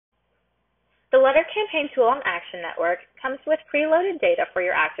Letter Campaign tool on Action Network comes with preloaded data for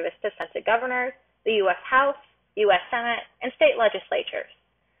your activists to send to governors, the U.S. House, U.S. Senate, and state legislatures.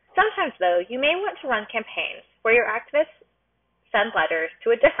 Sometimes, though, you may want to run campaigns where your activists send letters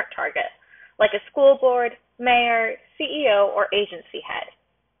to a different target, like a school board, mayor, CEO, or agency head.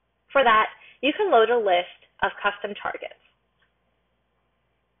 For that, you can load a list of custom targets.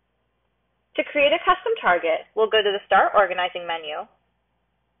 To create a custom target, we'll go to the Start Organizing menu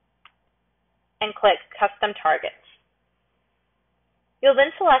and click Custom Targets. You'll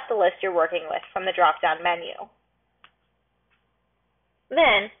then select the list you're working with from the drop-down menu.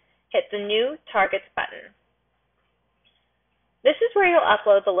 Then, hit the New Targets button. This is where you'll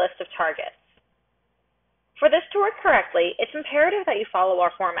upload the list of targets. For this to work correctly, it's imperative that you follow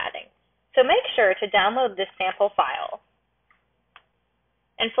our formatting, so make sure to download this sample file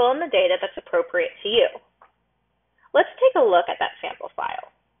and fill in the data that's appropriate to you. Let's take a look at that sample file.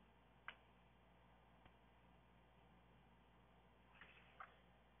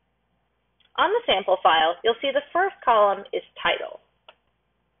 On the sample file, you'll see the first column is Title.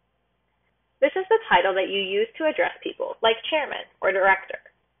 This is the title that you use to address people, like chairman or director.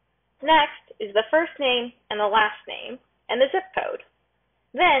 Next is the first name and the last name, and the zip code.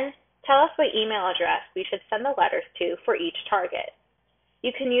 Then, tell us what email address we should send the letters to for each target. You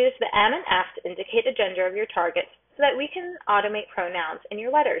can use the M and F to indicate the gender of your targets so that we can automate pronouns in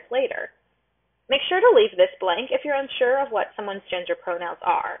your letters later. Make sure to leave this blank if you're unsure of what someone's gender pronouns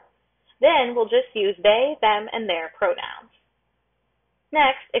are. Then we'll just use they, them, and their pronouns.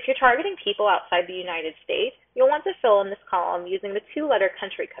 Next, if you're targeting people outside the United States, you'll want to fill in this column using the 2-letter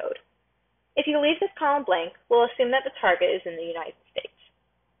country code. If you leave this column blank, we'll assume that the target is in the United States.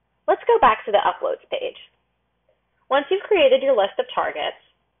 Let's go back to the Uploads page. Once you've created your list of targets,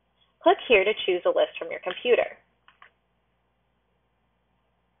 click here to choose a list from your computer.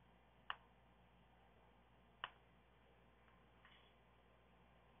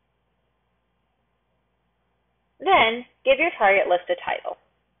 Then, give your target list a title.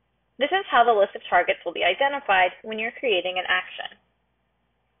 This is how the list of targets will be identified when you're creating an action.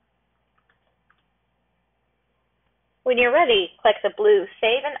 When you're ready, click the blue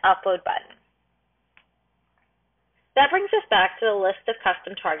Save and Upload button. That brings us back to the list of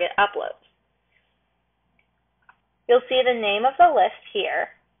custom target uploads. You'll see the name of the list here,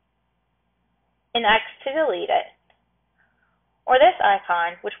 an X to delete it, or this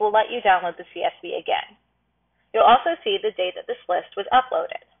icon, which will let you download the CSV again. You'll also see the date that this list was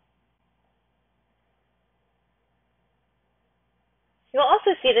uploaded. You'll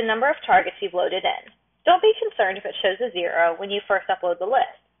also see the number of targets you've loaded in. Don't be concerned if it shows a 0 when you first upload the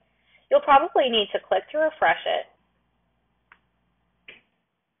list. You'll probably need to click to refresh it,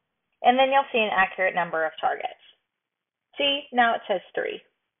 and then you'll see an accurate number of targets. See, now it says 3.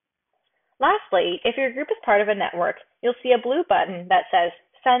 Lastly, if your group is part of a network, you'll see a blue button that says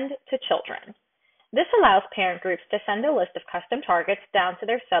Send to Children. This allows parent groups to send a list of custom targets down to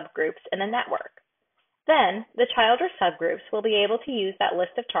their subgroups in the network. Then, the child or subgroups will be able to use that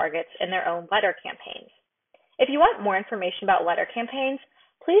list of targets in their own letter campaigns. If you want more information about letter campaigns,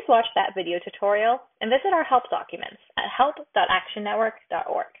 please watch that video tutorial and visit our help documents at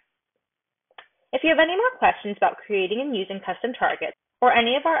help.actionnetwork.org. If you have any more questions about creating and using custom targets or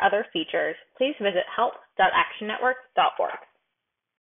any of our other features, please visit help.actionnetwork.org.